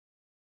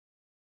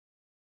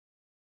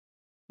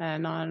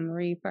And on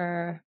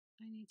Reaper.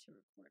 I need to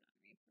report on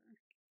Reaper.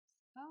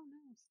 Oh,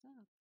 no,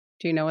 stop.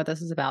 Do you know what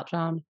this is about,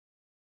 John?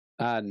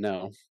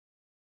 No.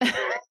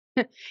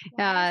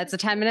 It's a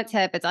 10-minute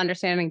tip. It's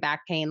understanding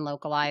back pain,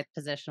 localized,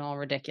 positional,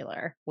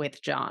 radicular with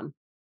John.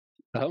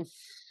 Oh.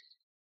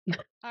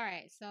 All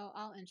right, so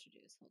I'll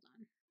introduce. Hold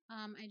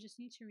on. I just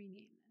need to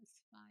rename this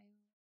file.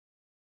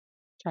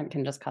 Trent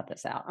can just cut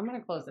this out. I'm going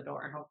to close the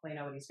door and hopefully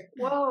nobody's here.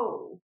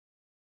 Whoa.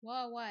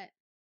 Whoa, what?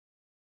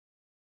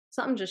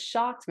 Something just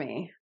shocked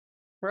me.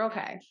 We're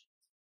okay.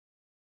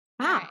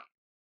 All right.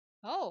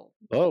 Oh.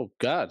 Oh,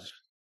 God.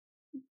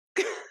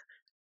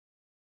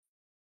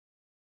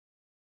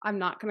 I'm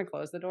not going to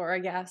close the door, I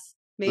guess.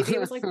 Maybe it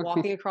was like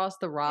walking across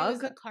the rug. It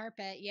was the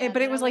carpet, yeah.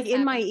 But it was like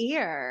in my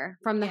ear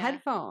from the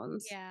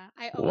headphones. Yeah.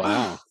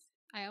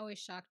 I always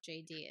shock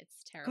JD.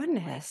 It's terrible.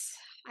 Goodness.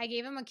 I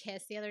gave him a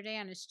kiss the other day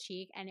on his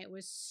cheek, and it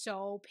was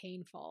so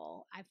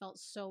painful. I felt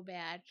so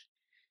bad.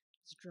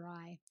 It's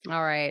dry.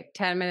 All right.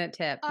 10-minute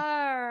tip. All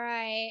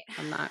right.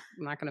 I'm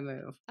not going to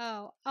move.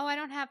 Oh, I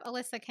don't have,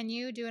 Alyssa, can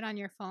you do it on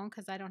your phone?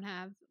 Because I don't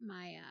have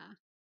my,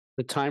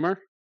 The timer?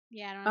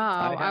 Yeah, I don't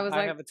have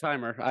I have a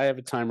timer. I have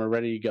a timer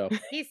ready to go.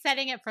 He's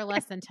setting it for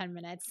less than 10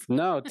 minutes.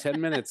 No,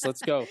 10 minutes.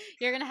 Let's go.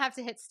 You're going to have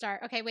to hit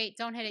start. Okay, wait,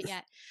 don't hit it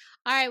yet.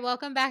 All right,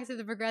 welcome back to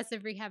the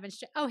Progressive Rehab and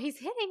Oh, he's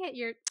hitting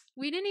it.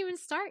 We didn't even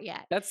start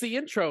yet. That's the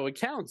intro. It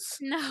counts.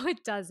 No,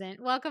 it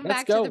doesn't. Welcome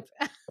Let's back go. to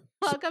the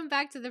Welcome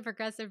back to the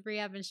Progressive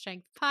Rehab and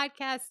Strength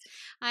Podcast.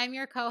 I'm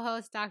your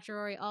co-host, Dr.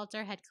 Rori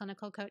Alter, head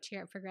clinical coach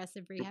here at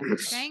Progressive Rehab and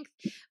Strength,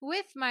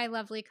 with my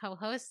lovely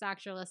co-host,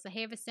 Dr. Alyssa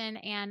Haveson,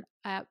 and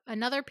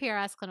another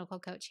PRS clinical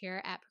coach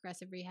here at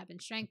Progressive Rehab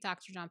and Strength,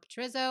 Dr. John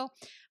Petrizzo,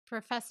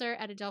 professor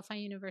at Adelphi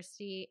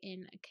University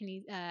in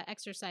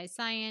exercise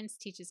science,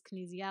 teaches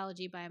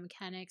kinesiology,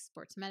 biomechanics,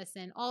 sports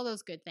medicine, all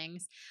those good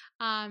things.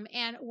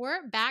 And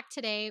we're back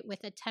today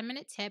with a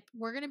 10-minute tip.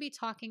 We're going to be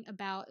talking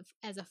about,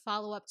 as a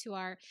follow-up to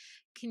our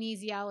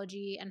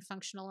kinesiology and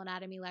functional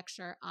anatomy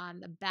lecture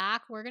on the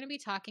back, we're going to be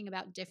talking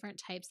about different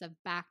types of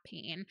back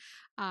pain.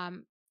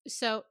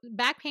 So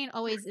back pain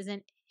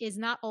is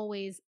not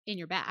always in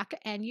your back,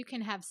 and you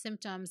can have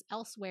symptoms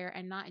elsewhere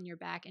and not in your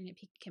back, and it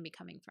can be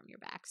coming from your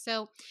back.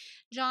 So,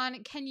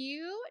 John, can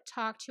you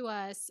talk to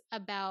us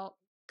about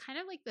kind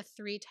of like the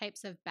three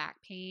types of back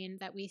pain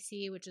that we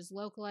see, which is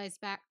localized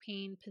back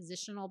pain,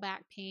 positional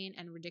back pain,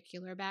 and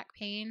radicular back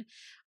pain,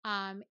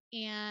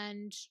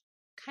 and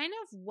kind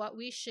of what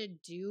we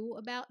should do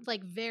about,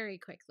 like, very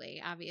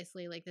quickly,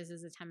 obviously, like this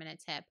is a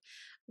 10-minute tip,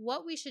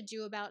 what we should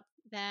do about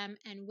them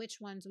and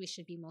which ones we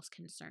should be most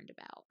concerned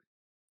about.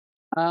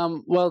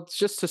 Well,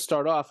 just to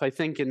start off, I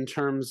think in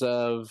terms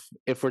of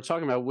if we're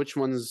talking about which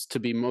ones to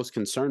be most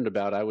concerned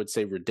about, I would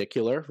say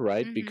radicular,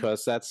 right? Mm-hmm.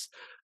 Because that's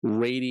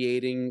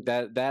radiating.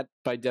 That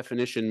by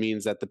definition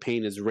means that the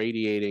pain is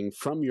radiating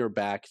from your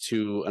back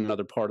to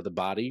another part of the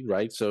body,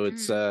 right? So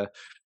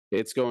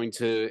it's going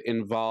to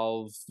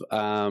involve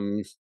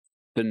the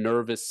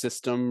nervous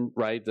system,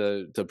 right?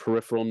 The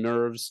peripheral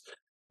nerves.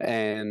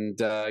 And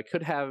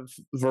could have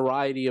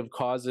variety of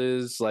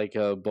causes like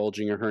a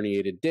bulging or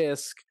herniated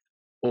disc,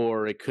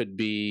 or it could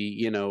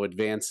be,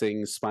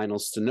 advancing spinal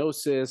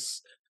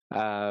stenosis,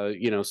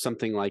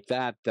 something like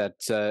that,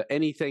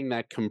 anything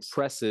that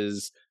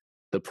compresses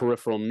the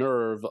peripheral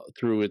nerve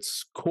through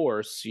its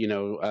course,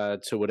 to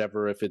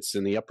whatever, if it's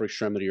in the upper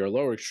extremity or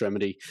lower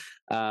extremity.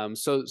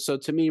 So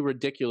to me,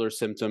 radicular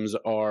symptoms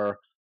are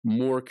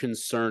more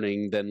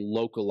concerning than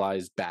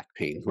localized back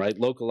pain, right?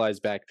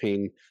 Localized back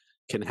pain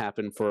can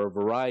happen for a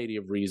variety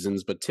of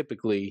reasons, but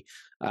typically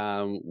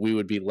we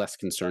would be less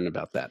concerned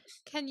about that.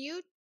 Can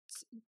you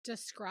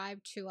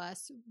describe to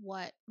us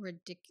what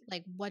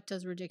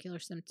does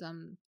radicular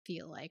symptom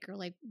feel like, or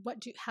like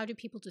how do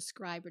people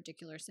describe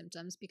radicular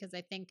symptoms? Because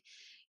I think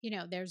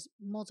there's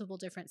multiple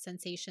different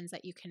sensations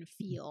that you can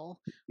feel.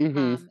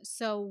 Mm-hmm.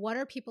 So what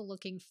are people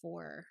looking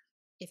for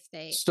if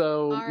they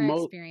are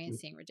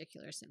experiencing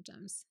radicular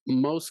symptoms?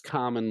 Most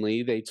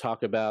commonly they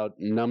talk about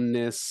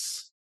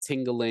numbness,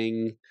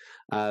 tingling,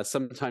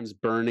 sometimes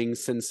burning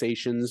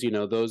sensations.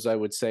 Those I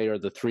would say are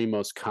the three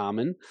most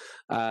common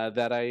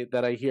that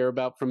I hear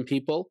about from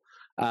people.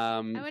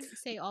 I would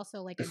say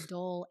also like a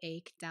dull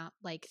ache down,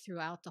 like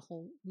throughout the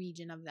whole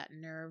region of that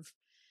nerve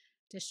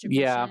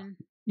distribution.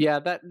 Yeah,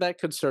 that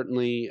could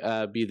certainly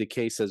be the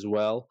case as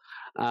well.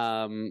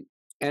 And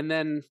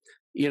then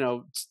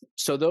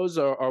so those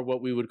are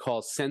what we would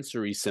call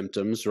sensory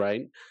symptoms,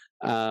 right?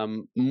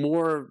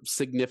 More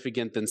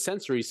significant than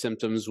sensory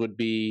symptoms would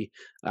be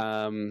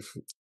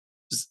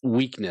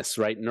weakness,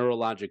 right?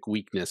 Neurologic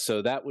weakness.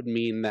 So that would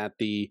mean that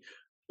the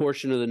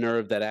portion of the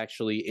nerve that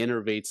actually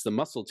innervates the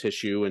muscle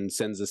tissue and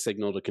sends a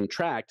signal to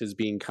contract is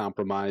being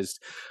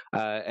compromised.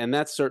 And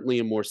that's certainly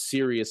a more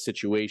serious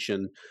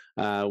situation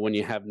when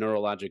you have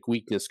neurologic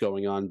weakness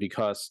going on,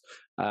 because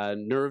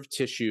nerve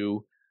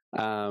tissue,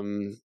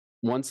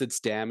 once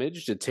it's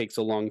damaged, it takes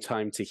a long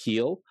time to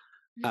heal.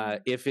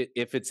 if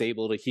it's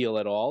able to heal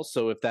at all.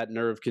 So if that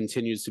nerve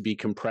continues to be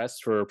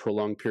compressed for a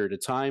prolonged period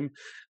of time,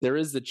 there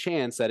is the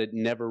chance that it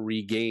never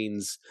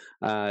regains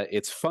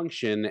its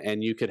function,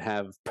 and you could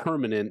have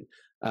permanent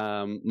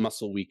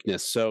muscle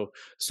weakness. So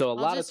a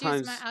lot of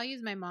times, I'll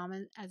use my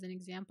mom as an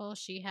example.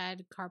 She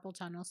had carpal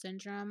tunnel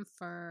syndrome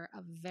for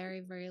a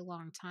very, very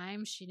long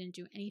time. She didn't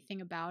do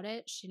anything about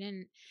it. She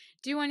didn't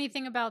do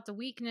anything about the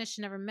weakness.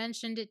 She never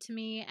mentioned it to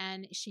me.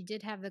 And she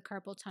did have the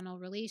carpal tunnel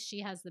release.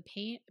 She has the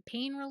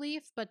pain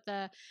relief, but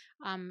the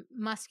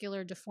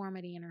muscular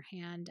deformity in her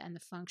hand and the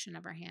function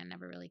of her hand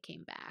never really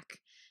came back.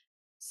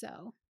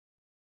 So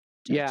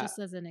just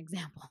as an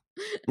example.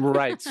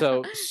 Right.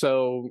 So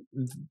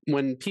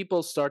when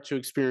people start to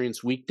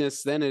experience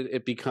weakness, then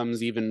it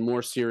becomes even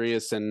more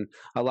serious. And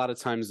a lot of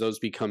times those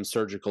become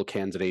surgical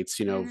candidates,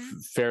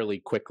 fairly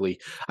quickly.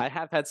 I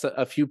have had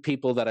a few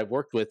people that I've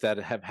worked with that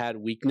have had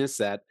weakness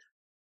that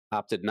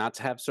opted not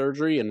to have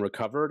surgery and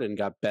recovered and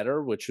got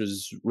better, which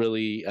was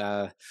really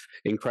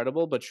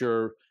incredible. But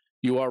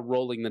you are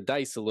rolling the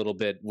dice a little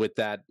bit with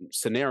that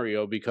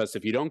scenario, because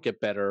if you don't get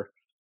better,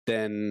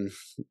 then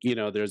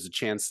there's a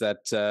chance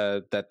that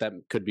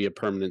that could be a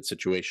permanent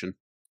situation.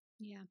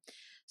 Yeah.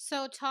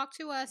 So talk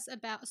to us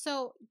about,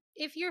 so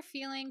if you're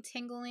feeling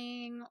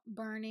tingling,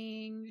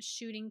 burning,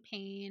 shooting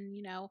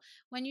pain,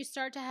 when you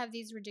start to have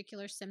these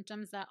radicular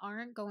symptoms that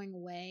aren't going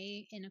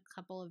away in a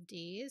couple of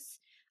days,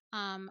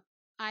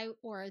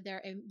 or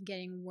they're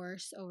getting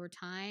worse over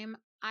time,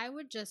 I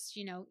would just,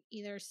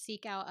 either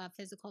seek out a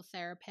physical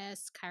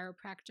therapist,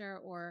 chiropractor,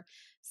 or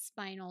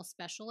spinal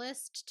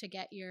specialist to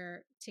get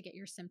your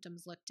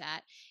symptoms looked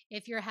at.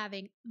 If you're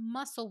having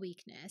muscle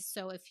weakness,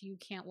 so if you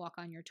can't walk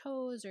on your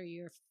toes, or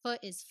your foot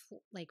is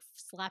like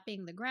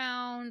slapping the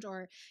ground,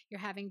 or you're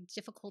having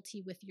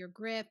difficulty with your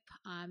grip,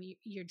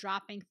 you're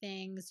dropping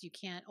things, you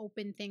can't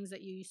open things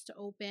that you used to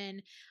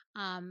open,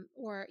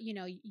 or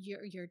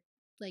you're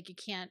like, you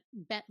can't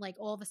bend, like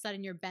all of a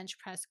sudden your bench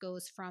press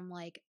goes from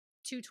like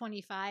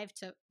 225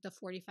 to the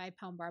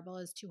 45-pound barbell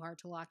is too hard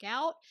to lock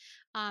out.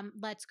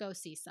 Let's go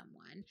see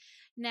someone.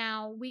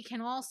 Now, we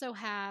can also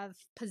have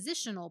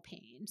positional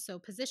pain, so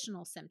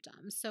positional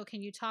symptoms. So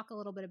can you talk a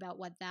little bit about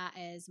what that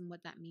is and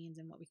what that means,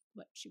 and what we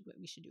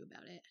should do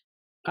about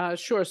it?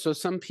 Sure. So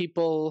some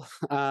people,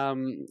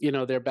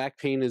 their back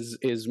pain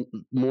is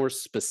more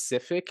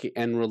specific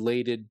and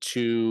related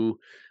to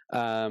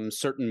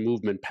certain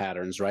movement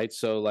patterns, right?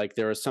 So like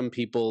there are some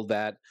people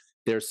that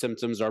their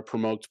symptoms are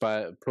provoked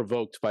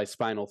by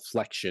spinal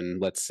flexion,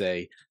 let's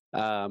say,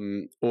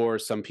 or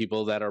some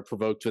people that are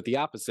provoked with the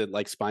opposite,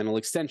 like spinal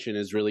extension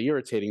is really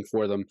irritating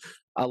for them.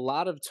 A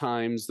lot of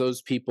times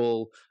those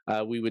people,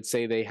 we would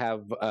say they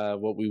have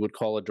what we would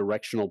call a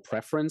directional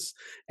preference,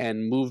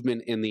 and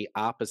movement in the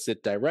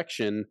opposite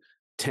direction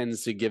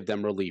tends to give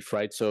them relief,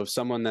 right? So if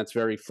someone that's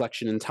very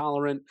flexion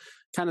intolerant,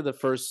 kind of the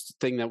first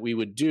thing that we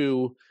would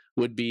do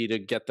would be to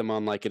get them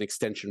on like an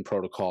extension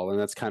protocol. And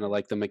that's kind of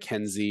like the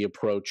McKenzie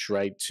approach,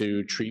 right,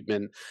 to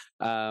treatment.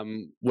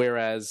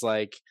 Whereas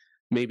like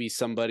maybe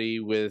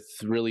somebody with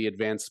really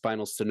advanced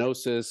spinal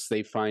stenosis,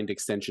 they find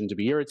extension to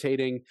be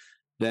irritating,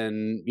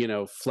 then,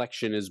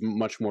 flexion is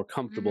much more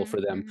comfortable for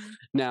them.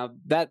 Now,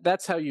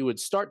 that's how you would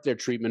start their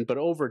treatment. But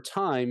over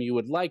time, you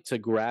would like to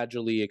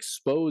gradually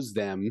expose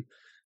them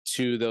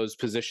to those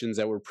positions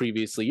that were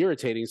previously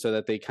irritating so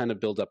that they kind of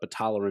build up a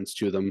tolerance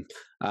to them.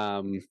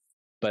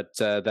 But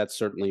that's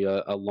certainly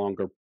a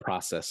longer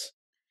process.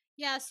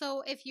 Yeah,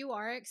 so if you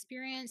are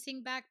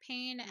experiencing back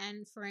pain,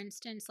 and for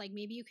instance, like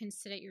maybe you can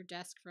sit at your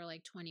desk for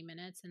like 20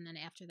 minutes, and then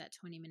after that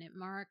 20-minute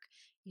mark,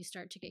 you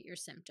start to get your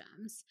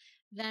symptoms.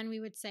 Then we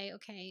would say,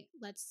 okay,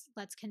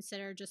 let's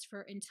consider, just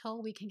for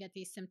until we can get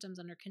these symptoms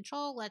under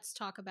control, let's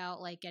talk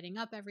about like getting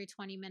up every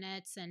 20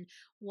 minutes and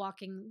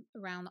walking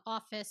around the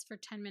office for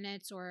 10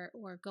 minutes, or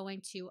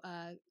going to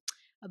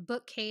a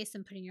bookcase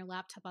and putting your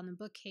laptop on the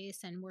bookcase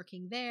and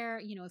working there,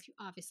 if you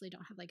obviously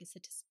don't have like a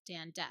sit to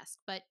stand desk.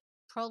 But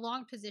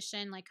prolonged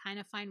position, like kind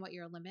of find what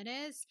your limit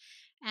is.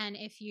 And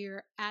if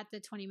you're at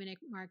the 20-minute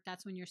mark,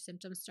 that's when your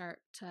symptoms start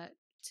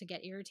to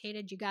get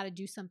irritated. You got to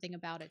do something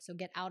about it. So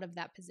get out of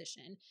that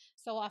position.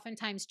 So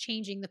oftentimes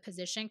changing the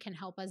position can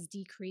help us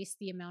decrease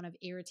the amount of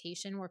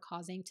irritation we're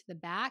causing to the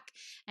back.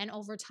 And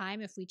over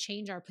time, if we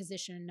change our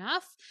position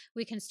enough,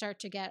 we can start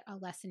to get a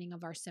lessening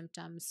of our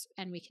symptoms,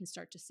 and we can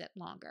start to sit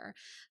longer.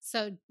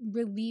 So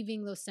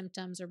relieving those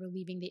symptoms, or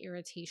relieving the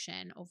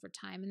irritation over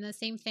time. And the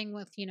same thing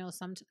with,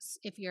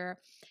 if you're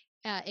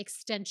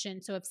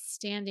extension. So if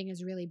standing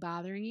is really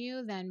bothering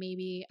you, then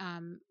maybe,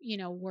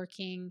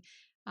 working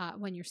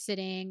when you're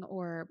sitting,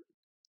 or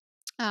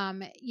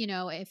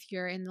if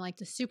you're in like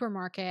the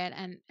supermarket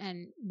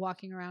and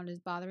walking around is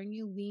bothering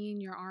you, lean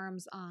your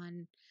arms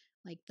on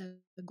like the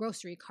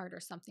grocery cart or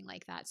something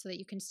like that, so that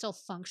you can still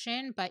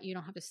function, but you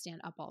don't have to stand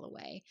up all the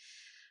way.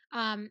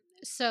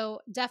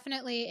 So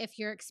definitely, if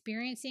you're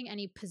experiencing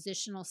any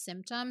positional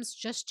symptoms,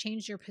 just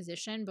change your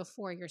position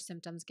before your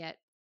symptoms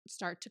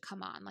start to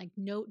come on. Like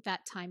note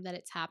that time that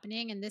it's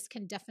happening, and this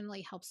can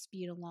definitely help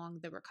speed along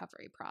the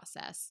recovery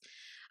process.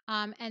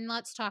 And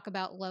let's talk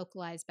about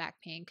localized back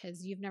pain,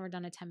 because you've never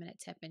done a 10-minute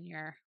tip, and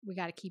we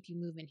got to keep you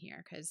moving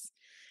here because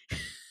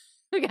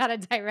we got to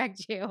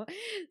direct you.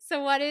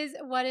 So what is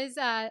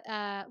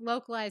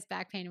localized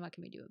back pain, and what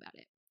can we do about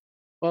it?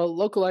 Well,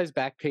 localized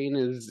back pain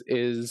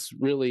is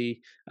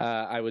really,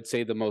 I would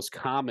say, the most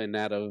common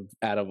out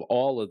of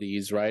all of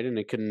these, right? And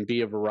it can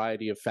be a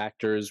variety of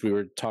factors. We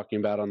were talking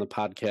about on the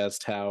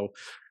podcast how,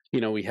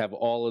 we have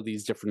all of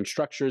these different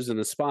structures in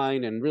the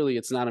spine, and really,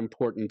 it's not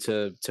important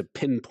to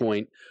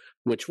pinpoint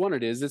which one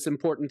it is. It's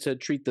important to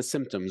treat the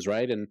symptoms,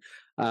 right? And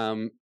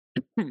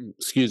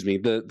excuse me.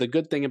 The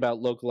good thing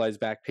about localized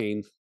back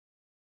pain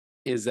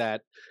is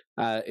that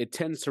it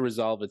tends to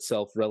resolve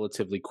itself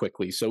relatively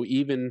quickly. So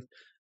even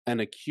an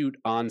acute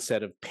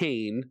onset of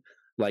pain,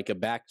 like a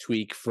back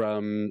tweak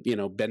from,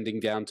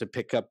 bending down to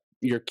pick up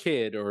your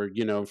kid, or,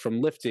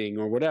 from lifting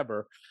or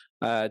whatever,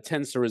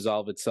 tends to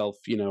resolve itself,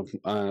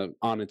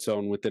 on its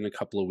own within a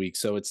couple of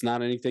weeks. So it's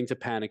not anything to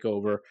panic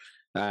over,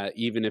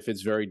 even if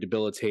it's very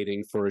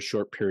debilitating for a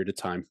short period of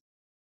time.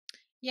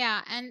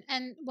 Yeah,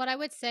 and what I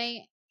would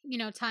say,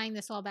 tying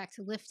this all back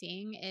to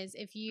lifting, is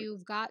if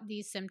you've got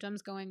these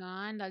symptoms going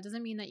on, that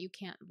doesn't mean that you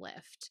can't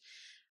lift.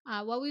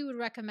 What we would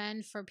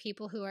recommend for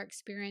people who are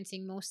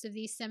experiencing most of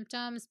these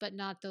symptoms, but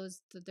not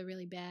the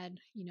really bad,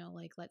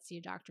 like let's see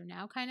a doctor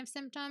now kind of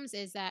symptoms,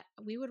 is that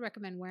we would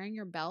recommend wearing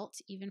your belt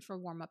even for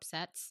warm-up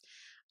sets.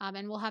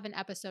 And we'll have an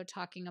episode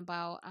talking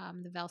about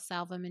the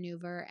Valsalva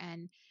maneuver.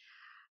 And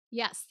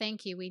yes,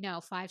 thank you. We know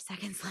 5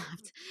 seconds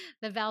left.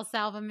 The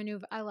Valsalva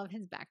maneuver. I love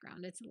his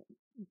background. It's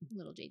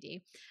little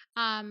JD.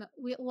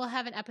 We'll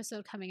have an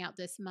episode coming out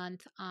this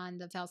month on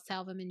the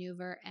Valsalva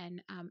maneuver,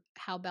 and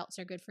how belts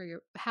are good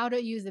for how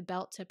to use a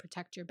belt to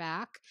protect your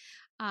back.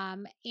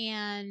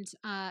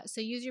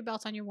 So use your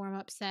belt on your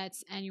warm-up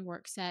sets and your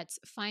work sets.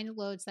 Find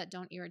loads that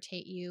don't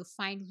irritate you.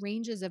 Find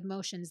ranges of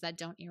motions that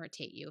don't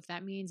irritate you. If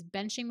that means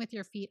benching with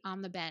your feet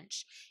on the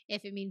bench,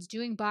 if it means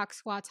doing box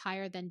squats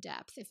higher than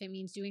depth, if it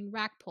means doing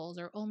rack pulls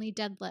or only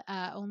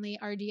only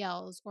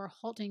RDLs or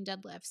halting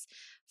deadlifts,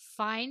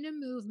 find a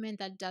movement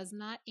that does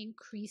not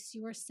increase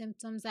your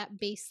symptoms at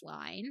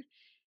baseline.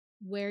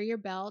 Wear your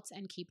belt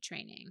and keep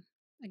training.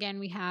 Again,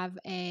 we have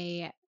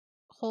a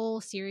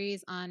whole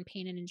series on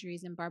pain and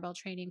injuries in barbell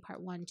training,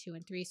 part 1, 2,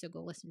 and 3. So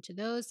go listen to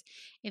those.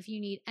 If you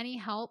need any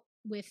help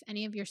with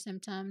any of your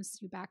symptoms,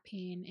 your back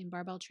pain in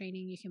barbell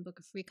training, you can book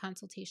a free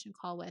consultation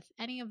call with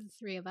any of the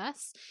 3 of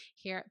us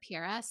here at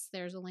PRS.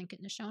 There's a link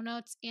in the show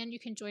notes, and you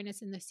can join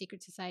us in the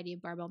Secret Society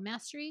of Barbell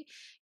Mastery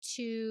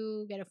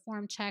to get a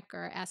form check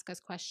or ask us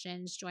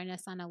questions. Join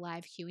us on a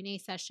live Q&A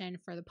session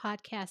for the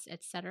podcast,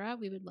 etc.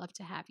 We would love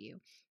to have you.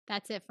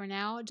 That's it for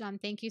now. John,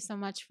 thank you so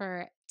much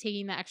for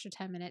taking the extra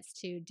 10 minutes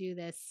to do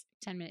this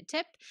 10-minute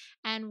tip,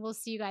 and we'll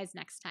see you guys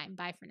next time.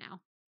 Bye for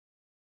now.